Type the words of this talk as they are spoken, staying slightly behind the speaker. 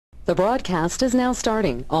The broadcast is now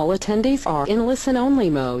starting. All attendees are in listen-only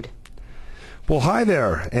mode. Well, hi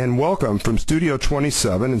there, and welcome from Studio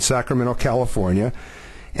 27 in Sacramento, California,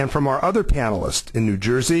 and from our other panelists in New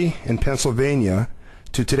Jersey and Pennsylvania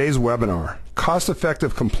to today's webinar,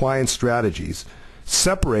 Cost-Effective Compliance Strategies,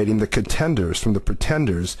 Separating the Contenders from the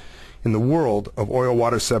Pretenders in the World of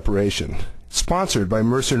Oil-Water Separation, sponsored by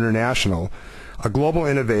Mercer International, a global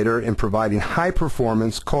innovator in providing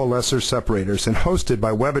high-performance coalescer separators, and hosted by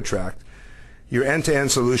WebAttract, your end-to-end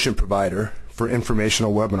solution provider for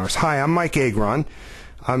informational webinars. Hi, I'm Mike Agron.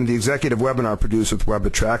 I'm the executive webinar producer with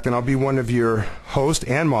WebAttract, and I'll be one of your host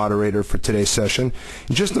and moderator for today's session.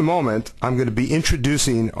 In just a moment, I'm going to be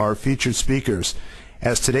introducing our featured speakers,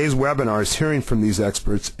 as today's webinar is hearing from these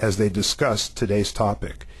experts as they discuss today's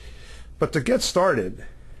topic. But to get started,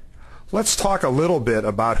 let's talk a little bit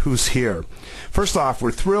about who's here. First off,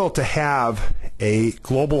 we're thrilled to have a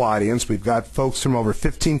global audience. We've got folks from over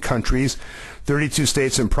 15 countries, 32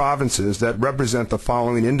 states and provinces that represent the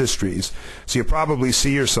following industries. So you probably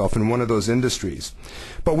see yourself in one of those industries.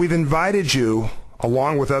 But we've invited you,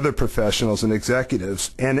 along with other professionals and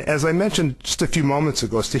executives, and as I mentioned just a few moments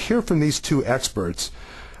ago, is to hear from these two experts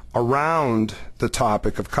around the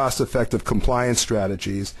topic of cost-effective compliance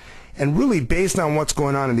strategies, and really based on what's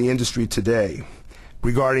going on in the industry today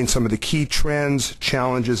regarding some of the key trends,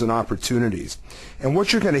 challenges, and opportunities. And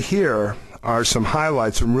what you're going to hear are some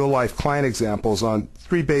highlights from real-life client examples on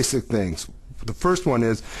three basic things. The first one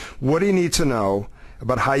is, what do you need to know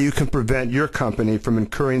about how you can prevent your company from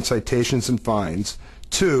incurring citations and fines?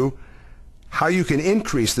 Two, how you can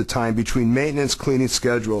increase the time between maintenance cleaning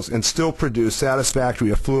schedules and still produce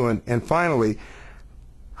satisfactory effluent. And finally,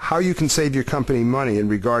 how you can save your company money in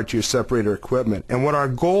regard to your separator equipment. And what our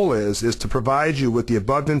goal is to provide you with the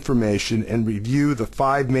above information and review the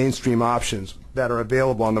 5 mainstream options that are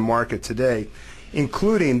available on the market today,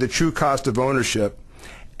 including the true cost of ownership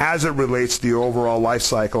as it relates to the overall life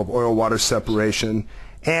cycle of oil-water separation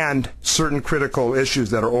and certain critical issues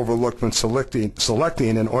that are overlooked when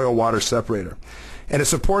selecting an oil-water separator. And to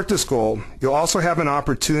support this goal, you'll also have an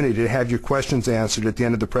opportunity to have your questions answered at the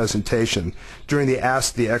end of the presentation during the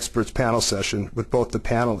Ask the Experts panel session with both the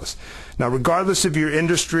panelists. Now, regardless of your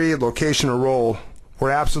industry, location, or role,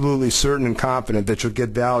 we're absolutely certain and confident that you'll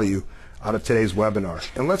get value out of today's webinar.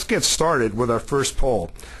 And let's get started with our first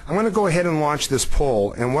poll. I'm going to go ahead and launch this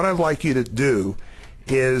poll, and what I'd like you to do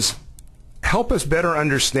is help us better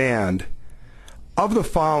understand, of the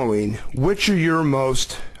following, which are your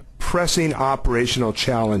most pressing operational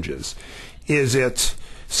challenges. Is it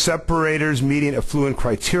separators meeting effluent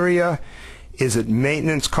criteria? Is it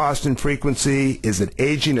maintenance cost and frequency? Is it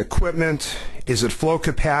aging equipment? Is it flow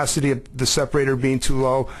capacity of the separator being too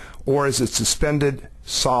low? Or is it suspended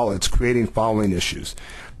solids creating following issues?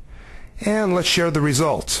 And let's share the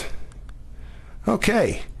results.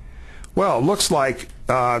 Okay. Well, it looks like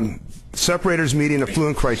separators meeting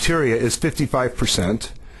effluent criteria is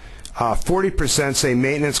 55%. 40% say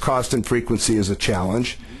maintenance cost and frequency is a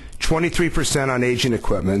challenge, 23% on aging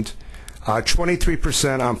equipment,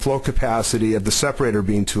 23% on flow capacity of the separator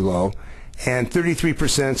being too low, and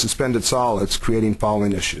 33% suspended solids creating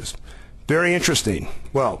following issues. Very interesting.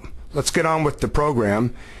 Well, let's get on with the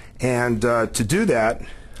program, and to do that,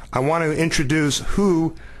 I want to introduce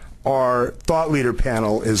who our thought leader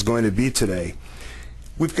panel is going to be today.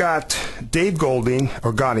 We've got Dave Goding,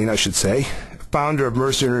 I should say, founder of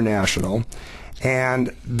Mercer International,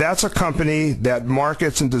 and that's a company that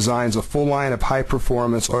markets and designs a full line of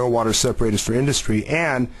high-performance oil-water separators for industry,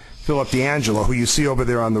 and Philip D'Angelo, who you see over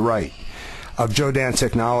there on the right, of Jodan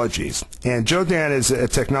Technologies. And Jodan is a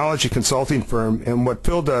technology consulting firm, and what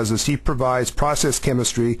Phil does is he provides process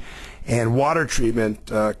chemistry and water treatment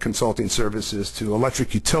consulting services to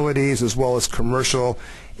electric utilities as well as commercial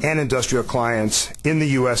and industrial clients in the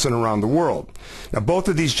U.S. and around the world. Now, both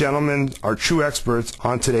of these gentlemen are true experts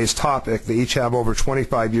on today's topic. They each have over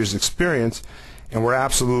 25 years' experience, and we're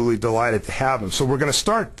absolutely delighted to have them. So we're going to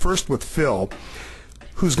start first with Phil,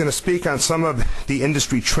 who's going to speak on some of the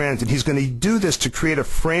industry trends, and he's going to do this to create a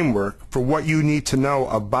framework for what you need to know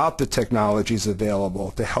about the technologies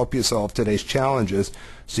available to help you solve today's challenges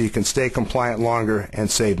so you can stay compliant longer and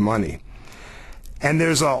save money. And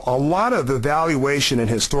there's a lot of evaluation and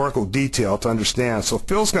historical detail to understand. So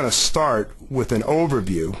Phil's going to start with an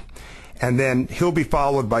overview, and then he'll be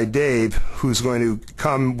followed by Dave, who's going to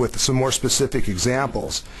come with some more specific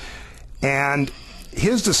examples. And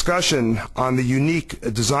his discussion on the unique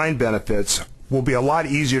design benefits will be a lot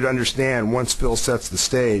easier to understand once Phil sets the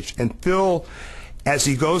stage. And Phil, as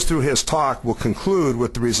he goes through his talk, will conclude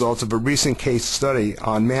with the results of a recent case study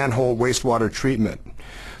on manhole wastewater treatment.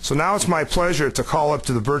 So now it's my pleasure to call up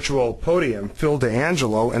to the virtual podium Phil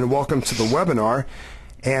DeAngelo, and welcome to the webinar.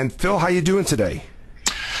 And Phil, how you doing today?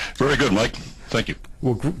 Very good, Mike. Thank you.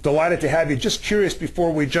 Well, delighted to have you. Just curious,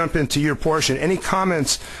 before we jump into your portion, any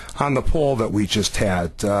comments on the poll that we just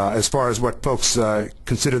had as far as what folks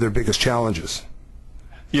consider their biggest challenges?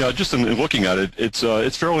 Yeah, just in looking at it, it's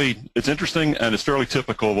interesting, and it's fairly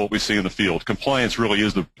typical of what we see in the field. Compliance really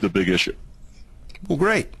is the big issue. Well,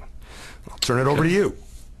 great. I'll turn it over to you.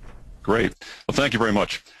 Great. Well, thank you very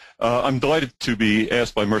much. I'm delighted to be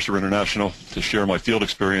asked by Mercer International to share my field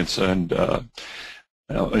experience and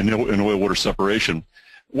in oil water separation.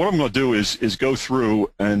 What I'm going to do is go through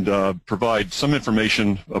and provide some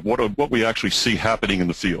information of what we actually see happening in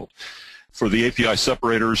the field. For the API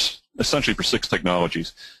separators, essentially for 6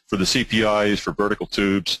 technologies. For the CPIs, for vertical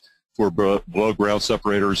tubes, for below ground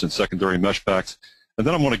separators and secondary mesh packs. And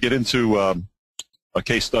then I'm going to get into a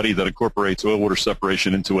case study that incorporates oil water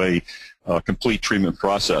separation into a complete treatment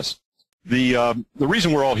process. The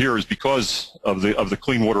reason we're all here is because of the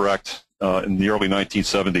Clean Water Act in the early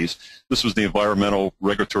 1970s. This was the environmental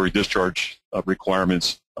regulatory discharge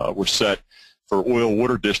requirements were set for oil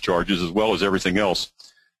water discharges as well as everything else.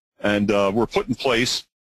 And were put in place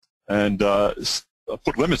and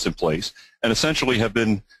put limits in place, and essentially have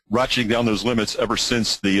been ratcheting down those limits ever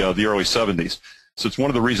since the early 70s. So it's one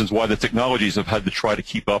of the reasons why the technologies have had to try to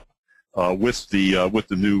keep up with the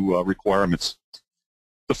new requirements.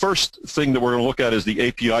 The first thing that we're going to look at is the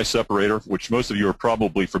API separator, which most of you are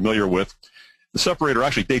probably familiar with. The separator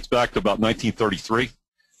actually dates back to about 1933,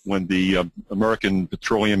 when the American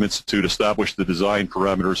Petroleum Institute established the design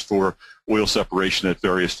parameters for oil separation at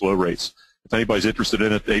various flow rates. If anybody's interested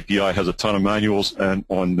in it, the API has a ton of manuals and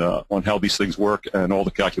on how these things work, and all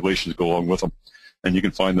the calculations go along with them, and you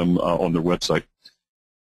can find them on their website.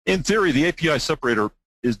 In theory, the API separator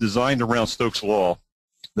is designed around Stokes' law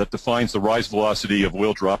that defines the rise velocity of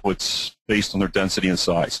oil droplets based on their density and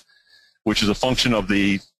size, which is a function of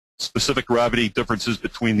the specific gravity differences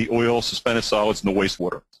between the oil, suspended solids, and the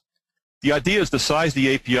wastewater. The idea is to size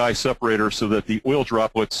the API separator so that the oil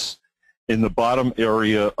droplets in the bottom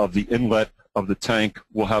area of the inlet of the tank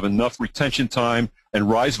will have enough retention time and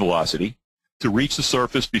rise velocity to reach the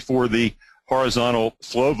surface before the horizontal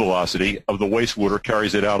flow velocity of the wastewater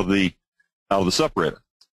carries it out of the separator.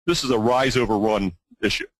 This is a rise over run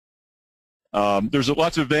issue. There's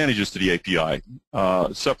lots of advantages to the API.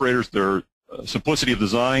 Separators, their simplicity of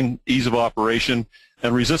design, ease of operation,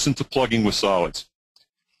 and resistance to plugging with solids.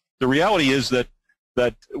 The reality is that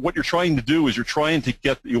what you're trying to do is you're trying to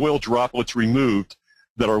get the oil droplets removed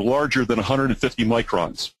that are larger than 150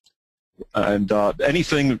 microns. And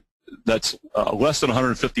anything that's less than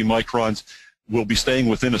 150 microns will be staying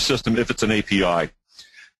within a system if it's an API.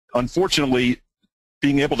 Unfortunately,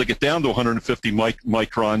 being able to get down to 150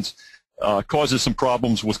 microns causes some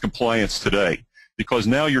problems with compliance today, because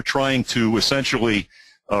now you're trying to essentially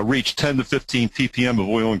reach 10 to 15 ppm of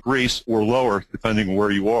oil and grease or lower, depending on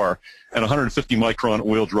where you are, and 150 micron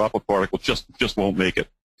oil droplet particle just won't make it.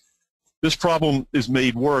 This problem is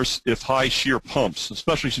made worse if high shear pumps,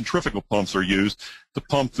 especially centrifugal pumps, are used to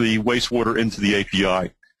pump the wastewater into the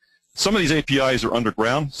API. Some of these APIs are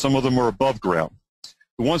underground, some of them are above ground.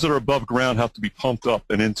 The ones that are above ground have to be pumped up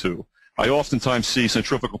and into. I oftentimes see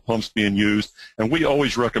centrifugal pumps being used, and we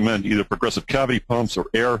always recommend either progressive cavity pumps or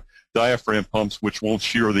air diaphragm pumps, which won't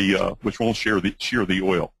shear the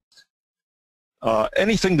oil.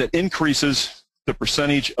 Anything that increases the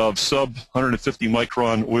percentage of sub 150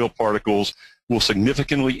 micron oil particles will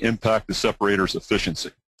significantly impact the separator's efficiency.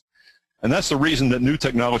 And that's the reason that new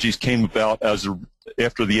technologies came about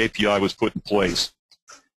after the API was put in place.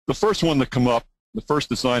 The first one to come up, the first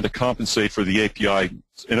design to compensate for the API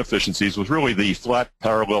inefficiencies, was really the flat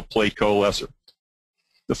parallel plate coalescer.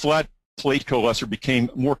 The flat plate coalescer became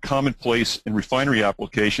more commonplace in refinery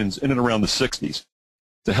applications in and around the 60s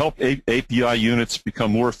to help API units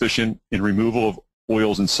become more efficient in removal of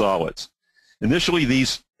oils and solids. Initially,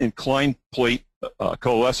 these inclined plate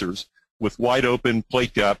coalescers with wide open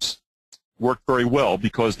plate gaps worked very well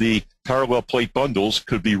because the parallel plate bundles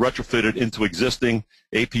could be retrofitted into existing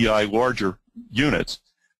API larger units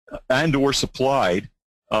and or supplied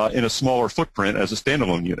in a smaller footprint as a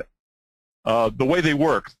standalone unit. The way they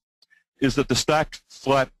work is that the stacked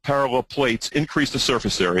flat parallel plates increase the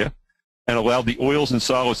surface area and allow the oils and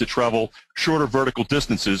solids to travel shorter vertical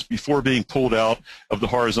distances before being pulled out of the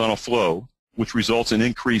horizontal flow, which results in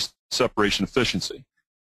increased separation efficiency.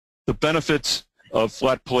 The benefits of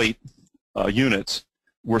flat plate units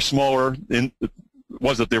were smaller,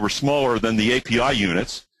 was that they were smaller than the API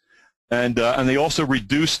units, And they also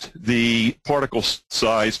reduced the particle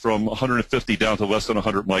size from 150 down to less than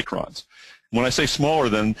 100 microns. When I say smaller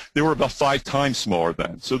than, they were about 5 times smaller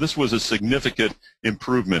than. So this was a significant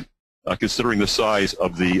improvement considering the size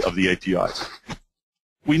of the APIs.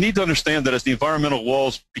 We need to understand that as the environmental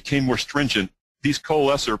laws became more stringent, these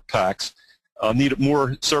coalescer packs needed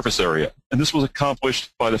more surface area. And this was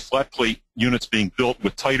accomplished by the flat plate units being built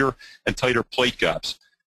with tighter and tighter plate gaps,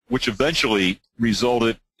 which eventually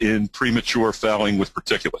resulted in premature fouling with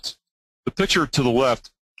particulates. The picture to the left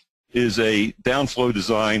is a downflow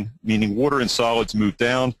design, meaning water and solids move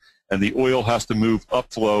down and the oil has to move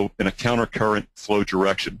upflow in a countercurrent flow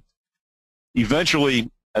direction. Eventually,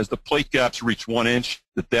 as the plate gaps reached 1 inch,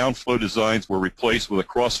 the downflow designs were replaced with a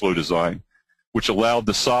crossflow design, which allowed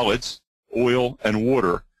the solids, oil, and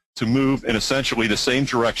water to move in essentially the same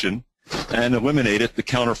direction and eliminated the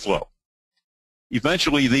counterflow.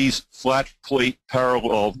 Eventually, these flat plate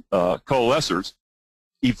parallel coalescers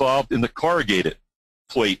evolved into corrugated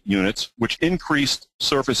plate units, which increased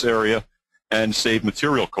surface area and saved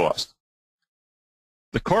material cost.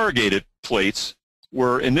 The corrugated plates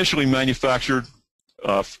were initially manufactured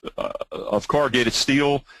of corrugated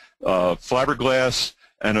steel, fiberglass,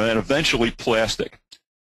 and eventually plastic.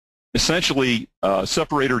 Essentially,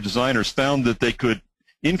 separator designers found that they could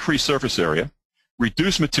increase surface area,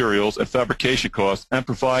 reduce materials and fabrication costs, and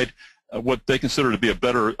provide what they consider to be a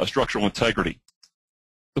better structural integrity.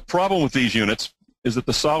 The problem with these units is that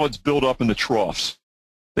the solids build up in the troughs.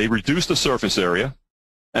 They reduce the surface area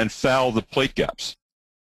and foul the plate gaps.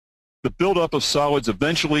 The buildup of solids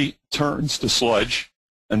eventually turns to sludge,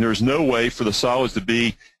 and there is no way for the solids to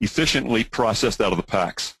be efficiently processed out of the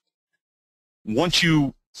packs. Once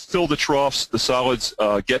you fill the troughs, the solids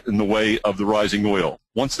get in the way of the rising oil.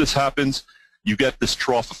 Once this happens, you get this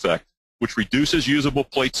trough effect, which reduces usable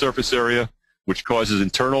plate surface area, which causes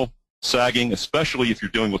internal sagging, especially if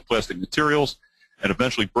you're dealing with plastic materials, and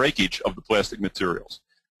eventually breakage of the plastic materials.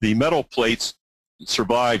 The metal plates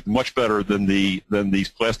survived much better than these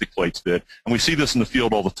plastic plates did, and we see this in the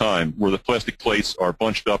field all the time, where the plastic plates are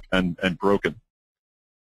bunched up and broken.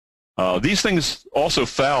 These things also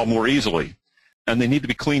foul more easily, and they need to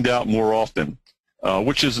be cleaned out more often,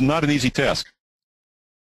 which is not an easy task.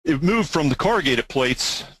 It moved from the corrugated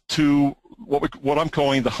plates to what I'm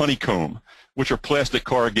calling the honeycomb, which are plastic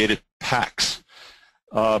corrugated packs.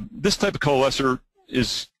 This type of coalescer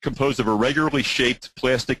is composed of irregularly shaped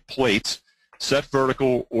plastic plates, set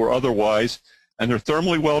vertical or otherwise, and they're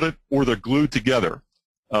thermally welded or they're glued together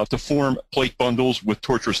to form plate bundles with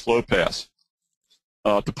tortuous flow paths.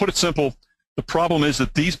 To put it simple, the problem is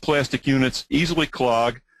that these plastic units easily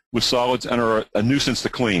clog with solids and are a nuisance to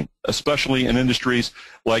clean, especially in industries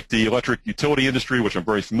like the electric utility industry, which I'm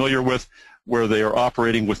very familiar with, where they are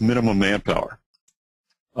operating with minimum manpower.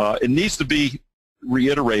 It needs to be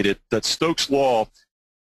reiterated that Stokes' law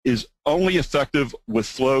is only effective with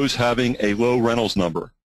flows having a low Reynolds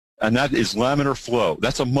number, and that is laminar flow.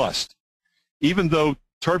 That's a must. Even though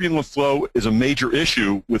turbulent flow is a major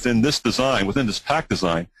issue within this design, within this pack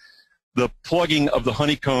design, the plugging of the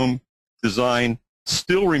honeycomb design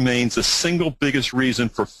still remains the single biggest reason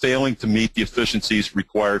for failing to meet the efficiencies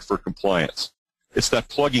required for compliance. It's that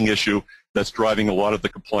plugging issue that's driving a lot of the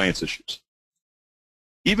compliance issues.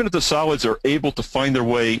 Even if the solids are able to find their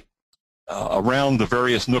way around the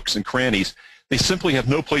various nooks and crannies, they simply have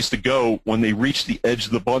no place to go when they reach the edge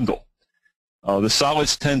of the bundle. The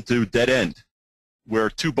solids tend to dead end, where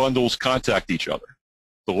two bundles contact each other.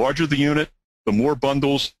 The larger the unit, the more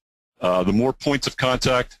bundles, the more points of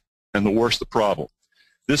contact, and the worse the problem.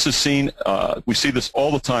 This is seen, we see this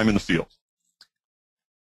all the time in the field.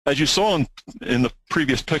 As you saw in the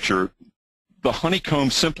previous picture, the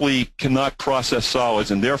honeycomb simply cannot process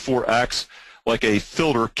solids and therefore acts like a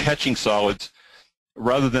filter catching solids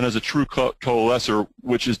rather than as a true coalescer,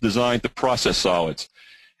 which is designed to process solids.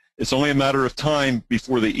 It's only a matter of time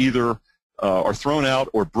before they either are thrown out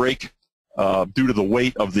or break due to the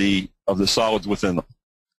weight of the solids within them.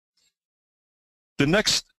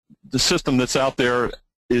 The system that's out there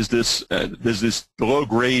is this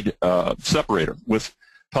below-grade separator with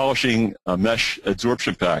polishing mesh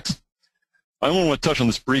adsorption packs. I only want to touch on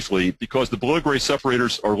this briefly because the below-grade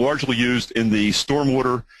separators are largely used in the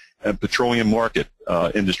stormwater and petroleum market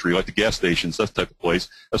industry, like the gas stations, that type of place,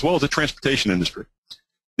 as well as the transportation industry.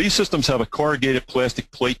 These systems have a corrugated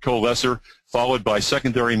plastic plate coalescer followed by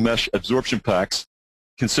secondary mesh absorption packs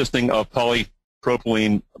consisting of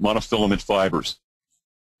polypropylene monofilament fibers,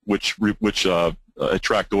 which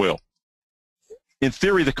attract oil. In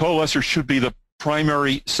theory, the coalescer should be the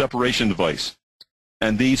primary separation device,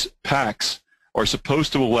 and these packs are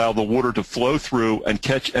supposed to allow the water to flow through and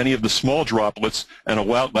catch any of the small droplets and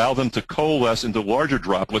allow them to coalesce into larger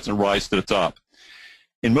droplets and rise to the top.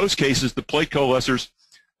 In most cases, the plate coalescers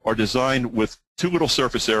are designed with too little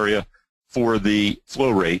surface area for the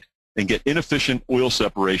flow rate and get inefficient oil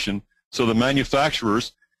separation, so the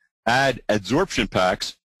manufacturers add adsorption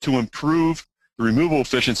packs to improve the removal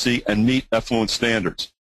efficiency and meet effluent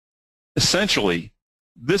standards. Essentially,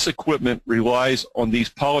 this equipment relies on these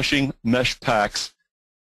polishing mesh packs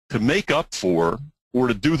to make up for or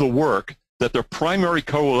to do the work that their primary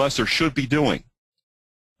coalescer should be doing.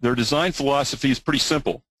 Their design philosophy is pretty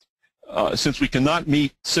simple. Since we cannot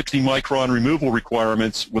meet 60 micron removal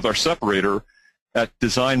requirements with our separator at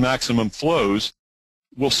design maximum flows,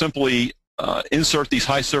 we'll simply insert these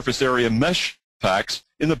high surface area mesh packs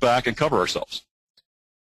in the back and cover ourselves.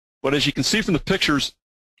 But as you can see from the pictures,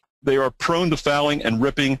 they are prone to fouling and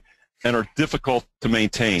ripping and are difficult to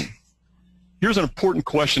maintain. Here's an important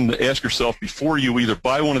question to ask yourself before you either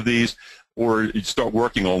buy one of these or you start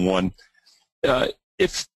working on one.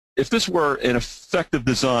 If this were an effective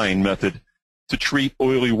design method to treat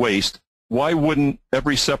oily waste, why wouldn't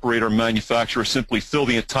every separator manufacturer simply fill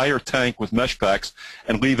the entire tank with mesh packs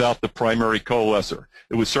and leave out the primary coalescer?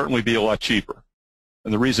 It would certainly be a lot cheaper.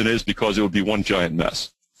 And the reason is because it would be one giant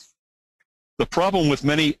mess. The problem with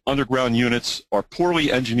many underground units are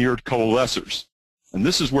poorly engineered coalescers. And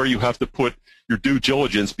this is where you have to put your due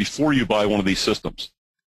diligence before you buy one of these systems.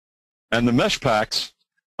 And the mesh packs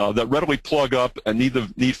that readily plug up and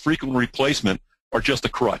need frequent replacement are just a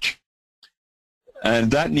crutch.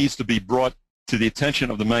 And that needs to be brought to the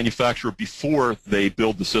attention of the manufacturer before they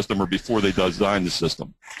build the system or before they design the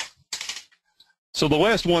system. So the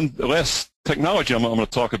last technology I'm going to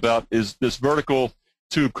talk about is this vertical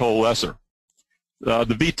tube coalescer, the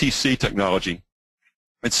VTC technology.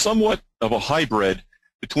 It's somewhat of a hybrid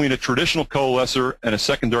between a traditional coalescer and a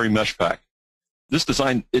secondary mesh pack. This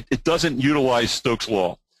design, it doesn't utilize Stokes'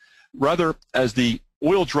 law. Rather, as the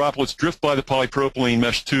oil droplets drift by the polypropylene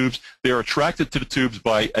mesh tubes, they are attracted to the tubes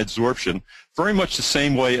by adsorption, very much the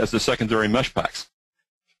same way as the secondary mesh packs.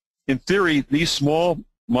 In theory, these small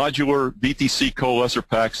modular VTC coalescer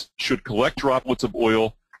packs should collect droplets of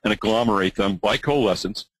oil and agglomerate them by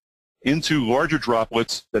coalescence into larger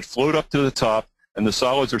droplets that float up to the top, and the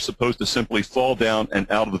solids are supposed to simply fall down and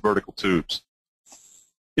out of the vertical tubes.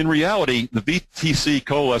 In reality, the VTC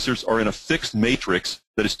coalescers are in a fixed matrix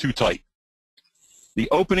that is too tight. The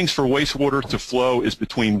openings for wastewater to flow is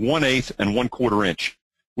between 1/8 and 1/4 inch,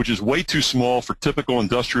 which is way too small for typical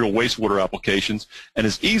industrial wastewater applications and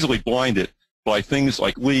is easily blinded by things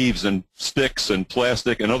like leaves and sticks and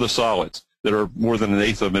plastic and other solids that are more than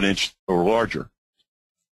 1/8 of an inch or larger.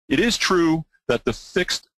 It is true that the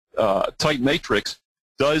fixed tight matrix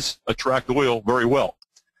does attract oil very well,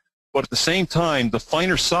 but at the same time, the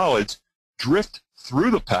finer solids drift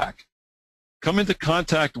through the pack, come into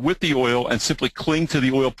contact with the oil, and simply cling to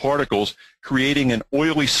the oil particles, creating an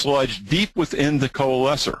oily sludge deep within the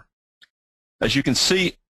coalescer. As you can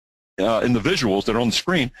see in the visuals that are on the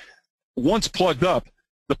screen, once plugged up,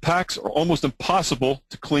 the packs are almost impossible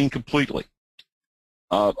to clean completely.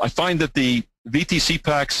 I find that the VTC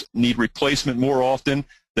packs need replacement more often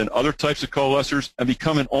than other types of coalescers and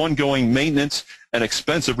become an ongoing maintenance and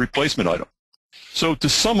expensive replacement item. So to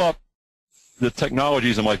sum up the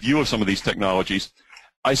technologies and my view of some of these technologies,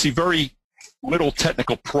 I see very little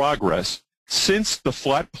technical progress since the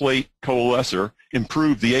flat plate coalescer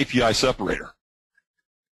improved the API separator.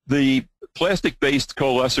 The plastic-based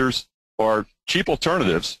coalescers are cheap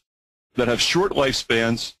alternatives that have short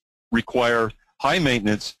lifespans, require high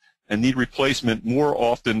maintenance, and need replacement more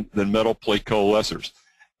often than metal plate coalescers.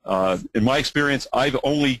 In my experience, I've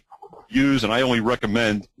only used and I only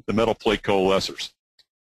recommend the metal plate coalescers.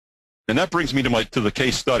 And that brings me to the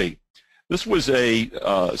case study. This was a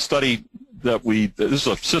study that this is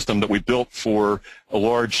a system that we built for a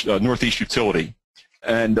large Northeast utility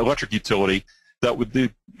and electric utility that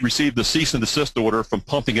would receive the cease and desist order from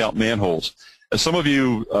pumping out manholes. As some of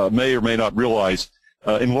you may or may not realize,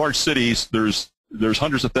 in large cities, there's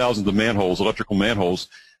hundreds of thousands of manholes, electrical manholes,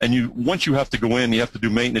 and once you have to go in, you have to do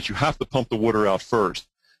maintenance, you have to pump the water out first.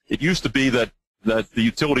 It used to be that the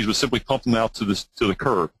utilities would simply pump them out to the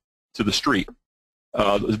curb, to the street.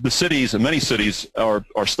 The cities, and many cities,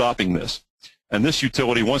 are stopping this. And this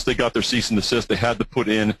utility, once they got their cease and desist, they had to put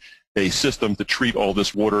in a system to treat all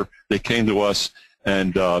this water. They came to us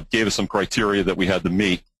and gave us some criteria that we had to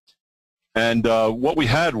meet. And what we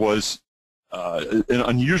had was an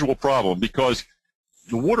unusual problem, because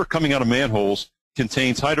the water coming out of manholes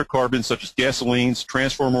contains hydrocarbons such as gasolines,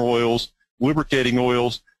 transformer oils, lubricating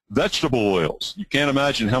oils, vegetable oils. You can't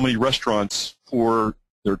imagine how many restaurants pour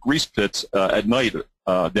their grease pits at night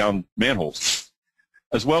down manholes,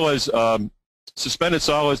 as well as suspended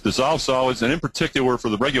solids, dissolved solids, and in particular for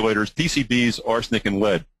the regulators, PCBs, arsenic, and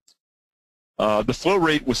lead. The flow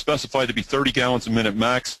rate was specified to be 30 gallons a minute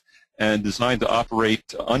max and designed to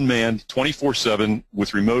operate unmanned 24/7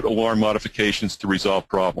 with remote alarm modifications to resolve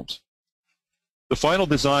problems. The final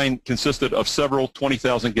design consisted of several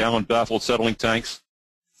 20,000-gallon baffled settling tanks,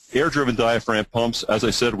 air-driven diaphragm pumps. As I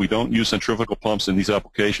said, we don't use centrifugal pumps in these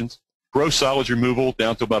applications. Gross solids removal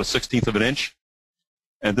down to about a 1/16 of an inch.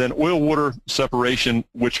 And then oil-water separation,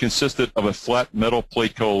 which consisted of a flat metal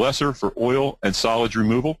plate coalescer for oil and solids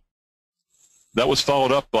removal. That was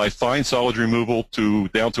followed up by fine solids removal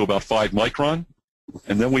down to about 5 micron.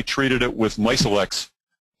 And then we treated it with Miselex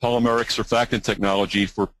polymeric surfactant technology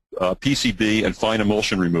for PCB and fine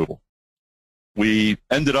emulsion removal. We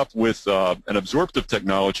ended up with an absorptive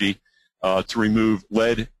technology to remove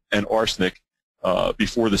lead and arsenic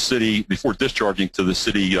before discharging to the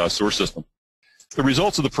city sewer system. The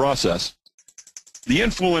results of the process: the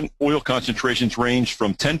influent oil concentrations range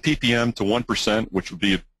from 10 ppm to 1%, which would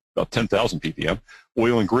be about 10,000 ppm,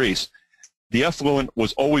 oil and grease. The effluent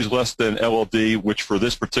was always less than LLD, which for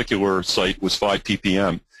this particular site was 5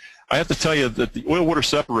 ppm. I have to tell you that the oil-water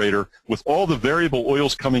separator, with all the variable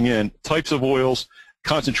oils coming in, types of oils,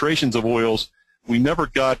 concentrations of oils, we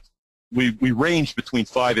ranged between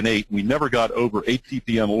 5 and 8. We never got over 8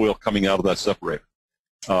 ppm oil coming out of that separator,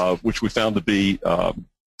 which we found to be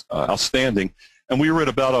outstanding. And we were at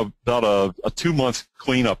about a 2-month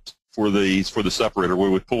cleanup for the separator, where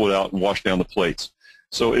we would pull it out and wash down the plates.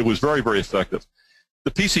 So it was very, very effective.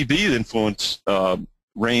 The PCB influence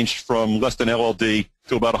ranged from less than LLD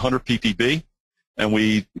to about 100 ppb, and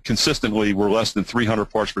we consistently were less than 300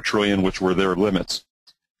 parts per trillion, which were their limits.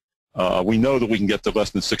 We know that we can get to less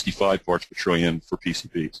than 65 parts per trillion for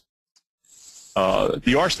PCBs.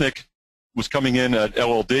 The arsenic was coming in at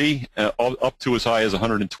LLD up to as high as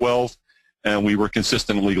 112, and we were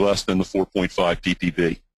consistently less than the 4.5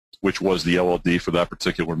 ppb, which was the LLD for that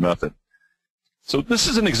particular method. So this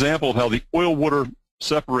is an example of how the oil-water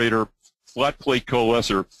separator flat plate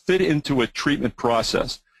coalescer fit into a treatment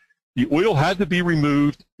process. The oil had to be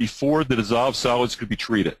removed before the dissolved solids could be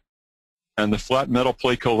treated, and the flat metal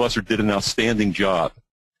plate coalescer did an outstanding job.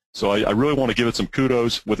 So I really want to give it some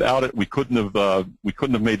kudos. Without it, we couldn't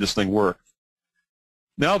have made this thing work.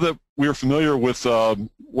 Now that we are familiar with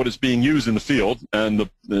what is being used in the field and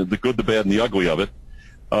the good, the bad, and the ugly of it,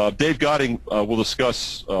 Dave Gotting will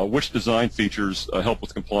discuss which design features help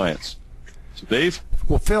with compliance. So Dave?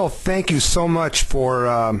 Well, Phil, thank you so much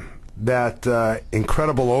for that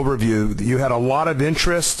incredible overview. You had a lot of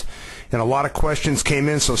interest and a lot of questions came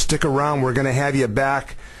in, so stick around. We're going to have you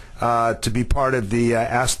back to be part of the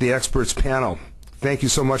Ask the Experts panel. Thank you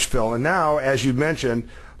so much, Phil. And now, as you mentioned,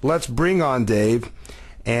 let's bring on Dave.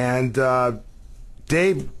 And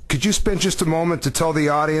Dave, could you spend just a moment to tell the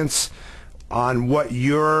audience on what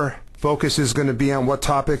your focus is going to be on, what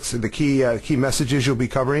topics, the key messages you'll be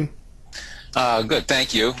covering? Good,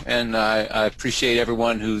 thank you, and I appreciate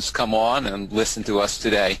everyone who's come on and listened to us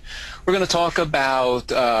today. We're going to talk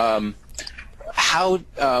about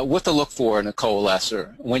what to look for in a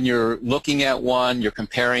coalescer. When you're looking at one, you're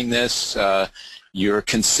comparing this, you're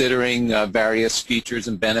considering various features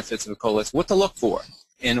and benefits of a coalescer, what to look for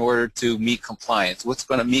in order to meet compliance. What's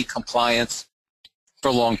going to meet compliance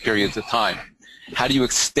for long periods of time? How do you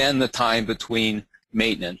extend the time between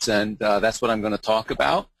maintenance? And that's what I'm going to talk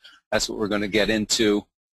about. That's what we're going to get into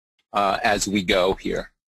as we go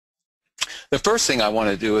here. The first thing I want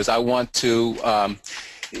to do is I want to,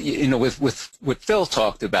 with what Phil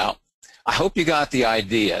talked about, I hope you got the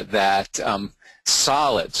idea that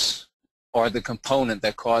solids are the component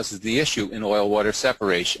that causes the issue in oil-water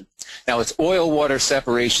separation. Now, it's oil-water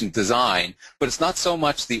separation design, but it's not so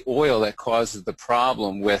much the oil that causes the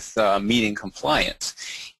problem with meeting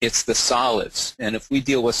compliance. It's the solids. And if we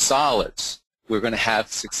deal with solids, we're going to have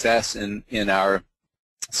success in our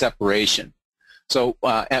separation. So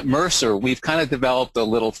at Mercer, we've kind of developed a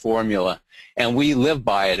little formula, and we live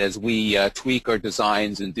by it as we tweak our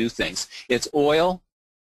designs and do things. It's oil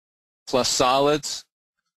plus solids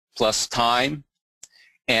plus time,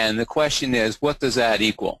 and the question is, what does that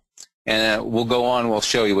equal? And we'll go on and we'll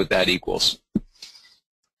show you what that equals.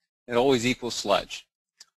 It always equals sludge.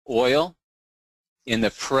 Oil in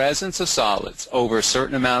the presence of solids over a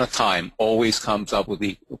certain amount of time always comes up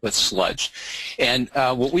with sludge. And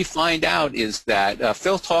what we find out is that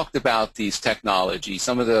Phil talked about these technologies.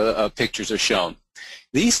 Some of the pictures are shown.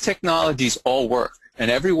 These technologies all work,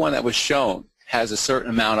 and every one that was shown has a certain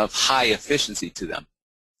amount of high efficiency to them.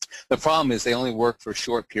 The problem is they only work for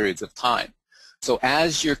short periods of time. So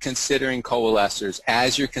as you're considering coalescers,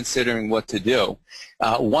 as you're considering what to do,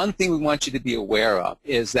 one thing we want you to be aware of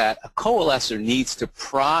is that a coalescer needs to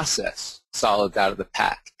process solids out of the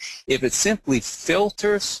pack. If it simply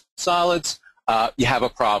filters solids, you have a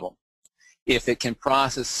problem. If it can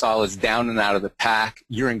process solids down and out of the pack,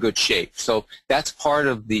 you're in good shape. So that's part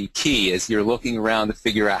of the key as you're looking around to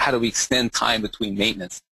figure out how do we extend time between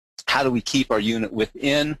maintenance? How do we keep our unit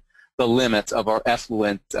within the limits of our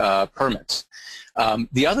effluent permits?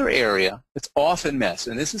 The other area that's often missed,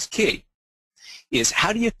 and this is key, is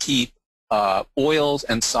how do you keep oils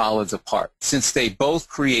and solids apart? Since they both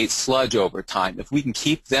create sludge over time, if we can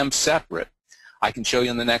keep them separate, I can show you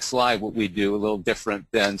on the next slide what we do a little different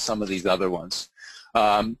than some of these other ones.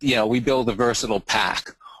 We build a versatile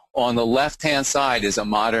pack. On the left-hand side is a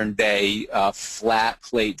modern-day flat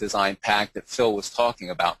plate design pack that Phil was talking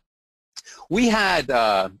about. We had,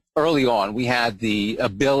 early on, we had the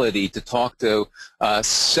ability to talk to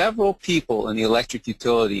several people in the electric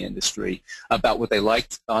utility industry about what they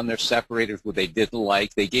liked on their separators, what they didn't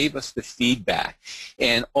like. They gave us the feedback,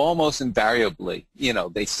 and almost invariably,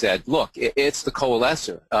 they said, look, it's the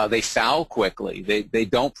coalescer. They foul quickly. They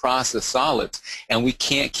don't process solids, and we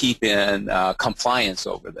can't keep in compliance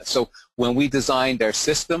over this. So when we designed our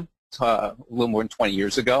system a little more than 20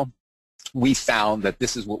 years ago, we found that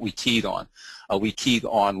this is what we keyed on. We keyed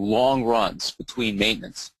on long runs between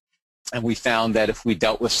maintenance. And we found that if we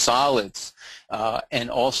dealt with solids and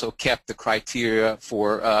also kept the criteria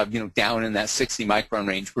for, down in that 60 micron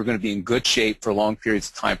range, we're going to be in good shape for long periods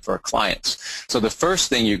of time for our clients. So the first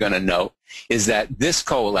thing you're going to note is that this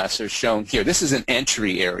coalescer shown here, this is an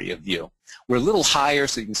entry area view. We're a little higher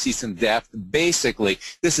so you can see some depth. Basically,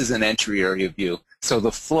 this is an entry area view. So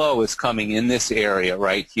the flow is coming in this area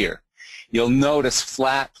right here. You'll notice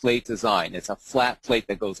flat plate design. It's a flat plate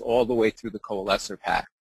that goes all the way through the coalescer pack.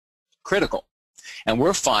 Critical. And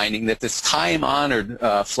we're finding that this time-honored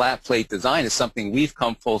flat plate design is something we've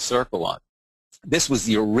come full circle on. This was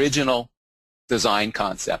the original design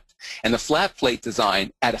concept. And the flat plate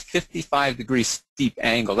design at a 55-degree steep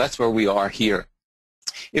angle, that's where we are here.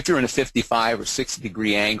 If you're in a 55 or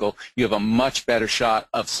 60-degree angle, you have a much better shot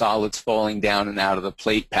of solids falling down and out of the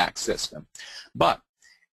plate pack system. But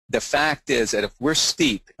the fact is that if we're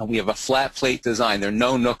steep and we have a flat plate design, there are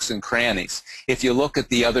no nooks and crannies. If you look at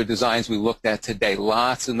the other designs we looked at today,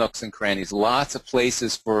 lots of nooks and crannies, lots of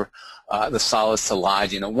places for the solids to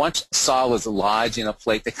lodge. Once solids lodge in a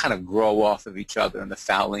plate, they kind of grow off of each other and the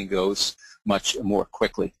fouling goes much more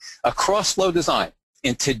quickly. A cross-flow design.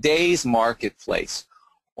 In today's marketplace,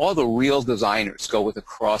 all the real designers go with a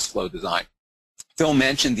cross-flow design. Phil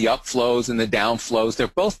mentioned the upflows and the downflows. They're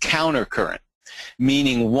both countercurrent,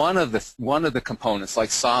 meaning one of the components, like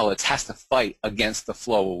solids, has to fight against the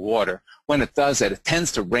flow of water. When it does that, it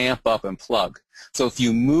tends to ramp up and plug. So if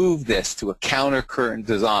you move this to a countercurrent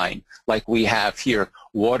design, like we have here,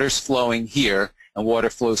 water's flowing here, and water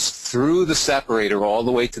flows through the separator all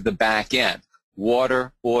the way to the back end.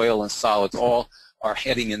 Water, oil, and solids all are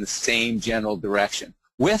heading in the same general direction.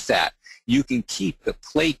 With that, you can keep the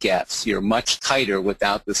plate gaps here much tighter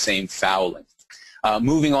without the same fouling.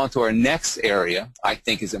 Moving on to our next area, I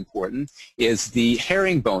think is important, is the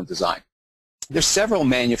herringbone design. There's several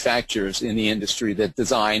manufacturers in the industry that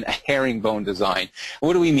design a herringbone design.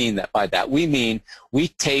 What do we mean by that? We mean we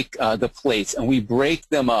take the plates and we break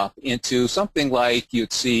them up into something like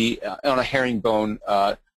you'd see on a herringbone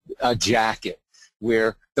jacket,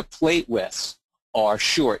 where the plate widths are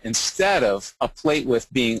short. Instead of a plate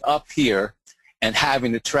width being up here and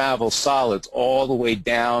having to travel solids all the way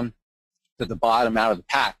down to the bottom out of the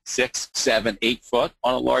pack, 6, 7, 8 foot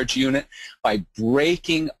on a large unit, by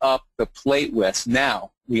breaking up the plate widths,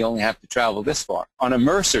 now we only have to travel this far. On a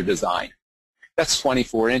Mercer design, that's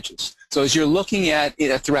 24 inches. So as you're looking at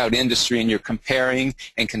it throughout industry and you're comparing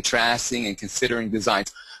and contrasting and considering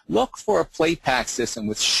designs, look for a plate pack system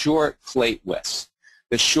with short plate widths.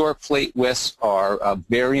 The short plate widths are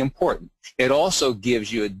very important. It also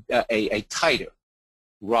gives you a tighter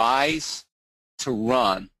rise to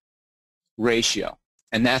run ratio,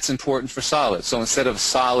 and that's important for solids. So instead of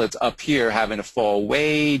solids up here having to fall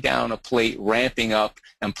way down a plate, ramping up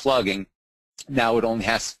and plugging, now it only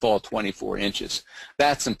has to fall 24 inches.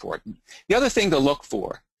 That's important. The other thing to look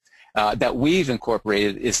for that we've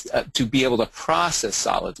incorporated is to be able to process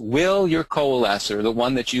solids. Will your coalescer, the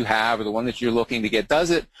one that you have or the one that you're looking to get, does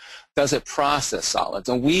it process solids?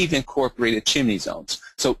 And we've incorporated chimney zones.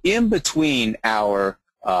 So in between our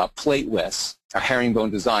plate widths, our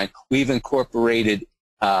herringbone design, we've incorporated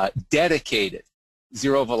dedicated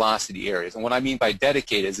zero velocity areas. And what I mean by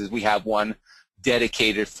dedicated is we have one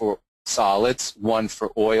dedicated for solids, one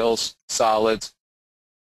for oils, solids,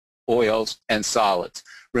 oils, and solids.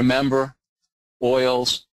 Remember,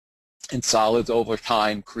 oils and solids over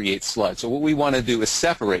time create sludge. So what we want to do is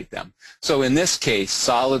separate them. So in this case,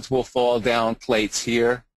 solids will fall down plates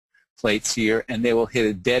here, and they will hit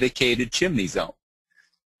a dedicated chimney zone.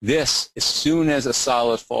 This, as soon as a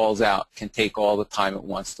solid falls out, can take all the time it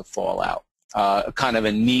wants to fall out. Kind of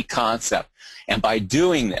a neat concept. And by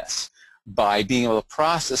doing this, by being able to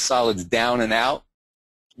process solids down and out,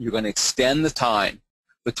 you're going to extend the time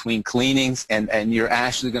between cleanings, and you're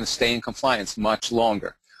actually going to stay in compliance much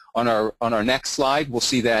longer. On our next slide, we'll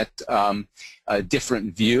see that a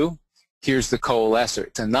different view. Here's the coalescer.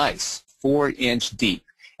 It's a nice 4-inch deep.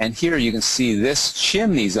 And here you can see this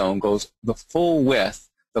chimney zone goes the full width,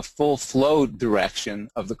 the full flow direction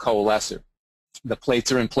of the coalescer. The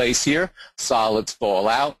plates are in place here. Solids fall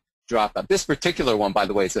out, drop out. This particular one, by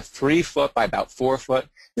the way, is a 3 foot by about 4 foot.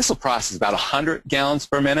 This will process about 100 gallons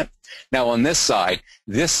per minute. Now on this side,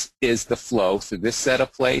 this is the flow through this set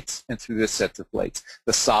of plates and through this set of plates.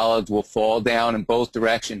 The solids will fall down in both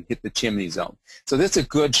directions, hit the chimney zone. So this is a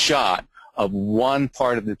good shot of one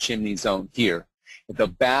part of the chimney zone here. The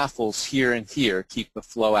baffles here and here keep the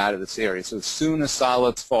flow out of this area. So as soon as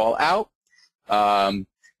solids fall out,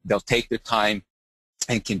 they'll take their time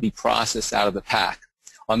and can be processed out of the pack.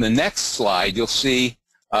 On the next slide, you'll see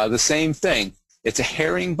the same thing. It's a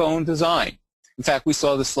herringbone design. In fact, we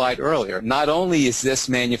saw the slide earlier. Not only is this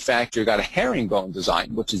manufacturer got a herringbone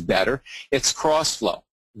design, which is better, it's cross-flow.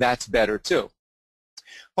 That's better too.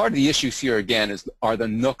 Part of the issues here, again, are the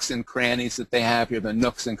nooks and crannies that they have here. The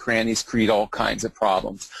nooks and crannies create all kinds of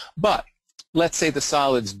problems. But let's say the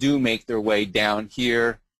solids do make their way down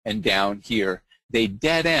here and down here. They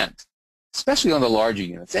dead end, especially on the larger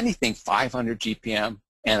units, anything 500 GPM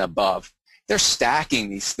and above. They're stacking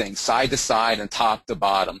these things side to side and top to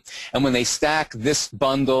bottom. And when they stack this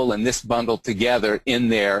bundle and this bundle together in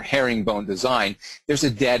their herringbone design, there's a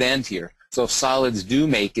dead end here. So if solids do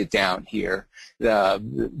make it down here,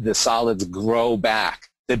 the solids grow back.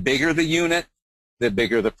 The bigger the unit, the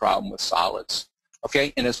bigger the problem with solids.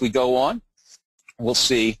 Okay, and as we go on, we'll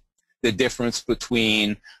see the difference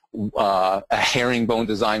between a herringbone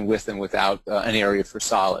design with and without an area for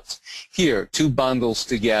solids. Here, two bundles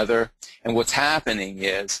together, and what's happening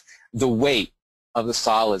is the weight of the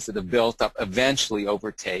solids that have built up eventually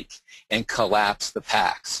overtake and collapse the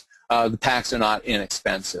packs. The packs are not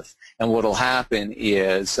inexpensive, and what will happen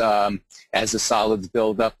is as the solids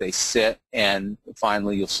build up, they sit, and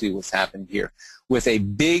finally you'll see what's happening here. With a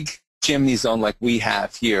big chimney zone like we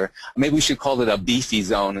have here, maybe we should call it a beefy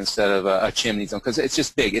zone instead of a chimney zone, because it's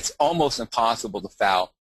just big. It's almost impossible to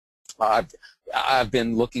foul. I've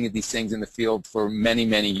been looking at these things in the field for many,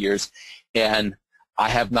 many years, and I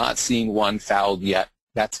have not seen one fouled yet.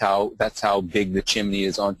 That's how big the chimney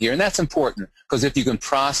is on here, and that's important, because if you can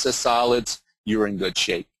process solids, you're in good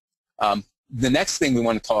shape. The next thing we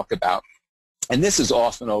want to talk about, and this is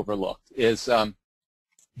often overlooked, is the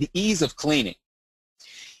ease of cleaning.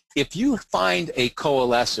 If you find a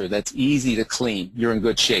coalescer that's easy to clean, you're in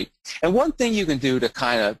good shape. And one thing you can do to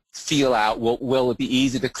kind of feel out, will it be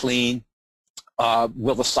easy to clean?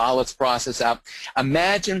 Will the solids process out?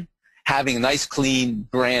 Imagine having a nice, clean,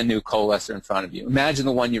 brand new coalescer in front of you. Imagine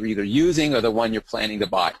the one you're either using or the one you're planning to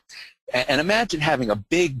buy. And imagine having a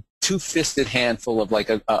big two-fisted handful of like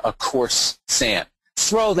a coarse sand.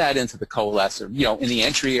 Throw that into the coalescer, in the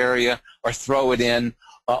entry area, or throw it in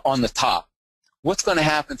on the top. What's going to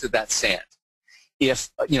happen to that sand? If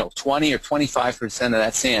 20 or 25% of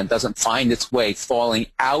that sand doesn't find its way falling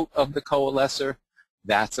out of the coalescer,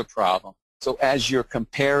 that's a problem. So as you're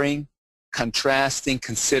comparing, contrasting,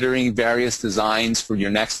 considering various designs for your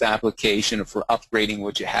next application or for upgrading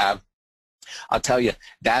what you have, I'll tell you,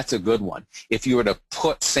 that's a good one. If you were to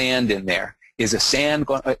put sand in there,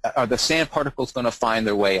 are the sand particles going to find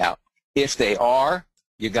their way out? If they are,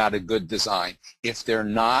 you got a good design. If they're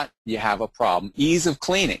not, you have a problem. Ease of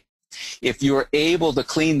cleaning. If you're able to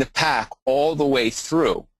clean the pack all the way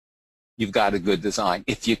through, you've got a good design.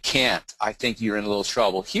 If you can't, I think you're in a little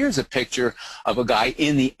trouble. Here's a picture of a guy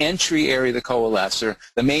in the entry area of the coalescer.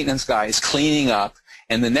 The maintenance guy is cleaning up,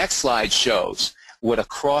 and the next slide shows what a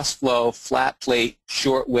cross-flow, flat plate,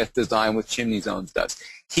 short width design with chimney zones does.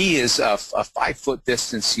 He is a 5-foot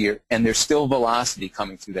distance here, and there's still velocity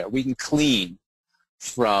coming through there. We can clean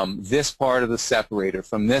from this part of the separator,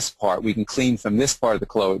 from this part. We can clean from this part of the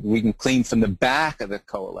coalescer. We can clean from the back of the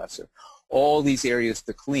coalescer. All these areas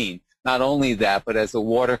to clean. Not only that, but as the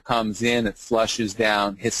water comes in, it flushes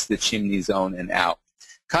down, hits the chimney zone, and out.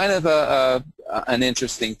 Kind of an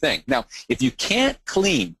interesting thing. Now, if you can't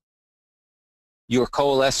clean your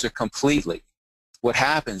coalescer completely, what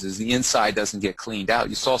happens is the inside doesn't get cleaned out.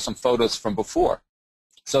 You saw some photos from before.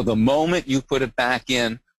 So the moment you put it back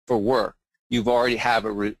in for work, you've already have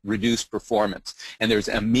a reduced performance, and there's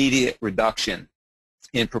immediate reduction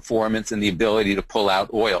in performance and the ability to pull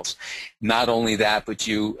out oils. Not only that, but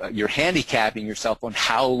you're handicapping yourself on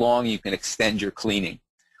how long you can extend your cleaning.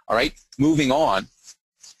 All right, moving on,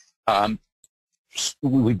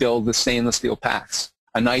 we build the stainless steel packs.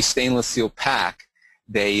 A nice stainless steel pack,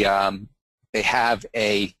 they have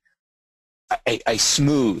a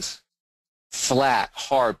smooth, flat,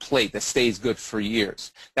 hard plate that stays good for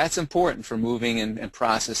years. That's important for moving and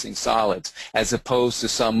processing solids, as opposed to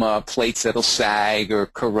some plates that'll sag or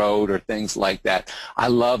corrode or things like that. I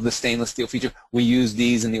love the stainless steel feature. We use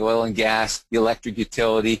these in the oil and gas, the electric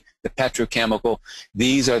utility, the petrochemical.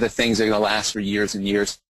 These are the things that are going to last for years and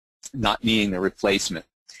years, not needing a replacement.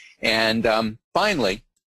 And finally,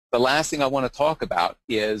 the last thing I want to talk about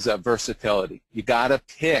is versatility. You got to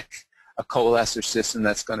pick a coalescer system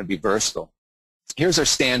that's going to be versatile. Here's our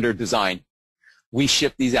standard design. We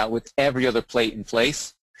ship these out with every other plate in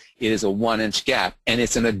place. It is a 1-inch gap, and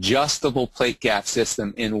it's an adjustable plate gap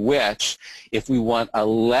system in which, if we want a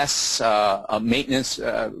less maintenance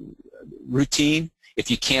routine,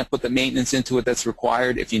 if you can't put the maintenance into it that's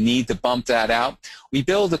required, if you need to bump that out, we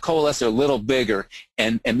build the coalescer a little bigger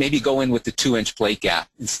and maybe go in with the 2-inch plate gap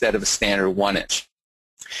instead of a standard 1-inch.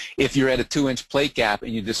 If you're at a 2-inch plate gap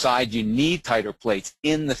and you decide you need tighter plates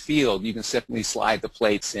in the field, you can simply slide the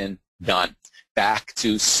plates in, done. Back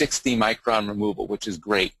to 60 micron removal, which is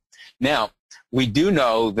great. Now, we do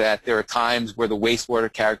know that there are times where the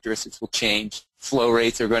wastewater characteristics will change, flow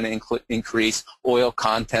rates are going to increase, oil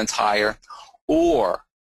content's higher, or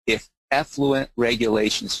if effluent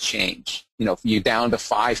regulations change, if you're down to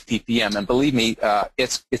 5 ppm, and believe me,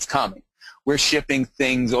 it's coming. We're shipping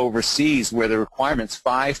things overseas where the requirement's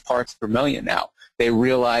 5 parts per million now. They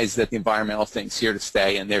realize that the environmental thing's here to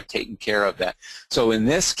stay, and they're taking care of that. So in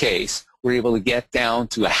this case, we're able to get down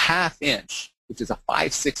to a 1/2 inch, which is a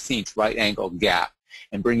 5/16 right-angled gap,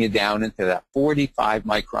 and bring it down into that 45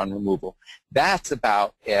 micron removal. That's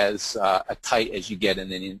about as tight as you get in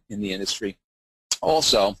the industry.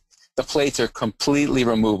 Also, the plates are completely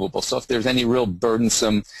removable, so if there's any real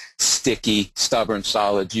burdensome, sticky, stubborn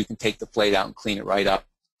solids, you can take the plate out and clean it right up.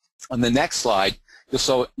 On the next slide,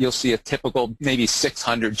 you'll see a typical maybe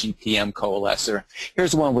 600 GPM coalescer.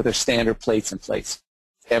 Here's one with their standard plates in place.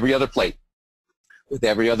 Every other plate. With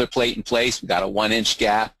every other plate in place, we've got a 1-inch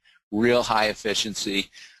gap, real high efficiency.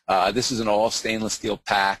 This is an all stainless steel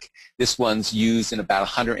pack. This one's used in about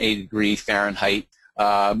 180 degrees Fahrenheit.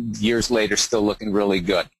 Years later, still looking really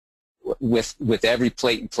good. With every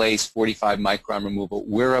plate in place, 45 micron removal,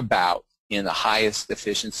 we're about in the highest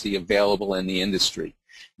efficiency available in the industry.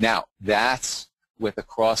 Now, that's with a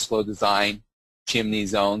cross-flow design, chimney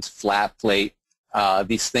zones, flat plate.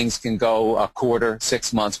 These things can go a quarter,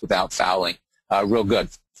 6 months without fouling. Real good.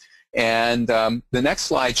 And the next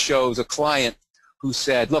slide shows a client who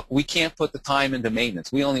said, look, we can't put the time into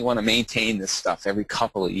maintenance. We only want to maintain this stuff every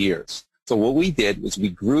couple of years. So what we did was we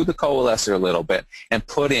grew the coalescer a little bit and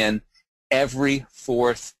put in every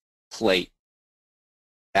 4th plate.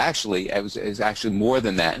 Actually, it was actually more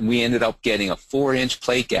than that, and we ended up getting a 4-inch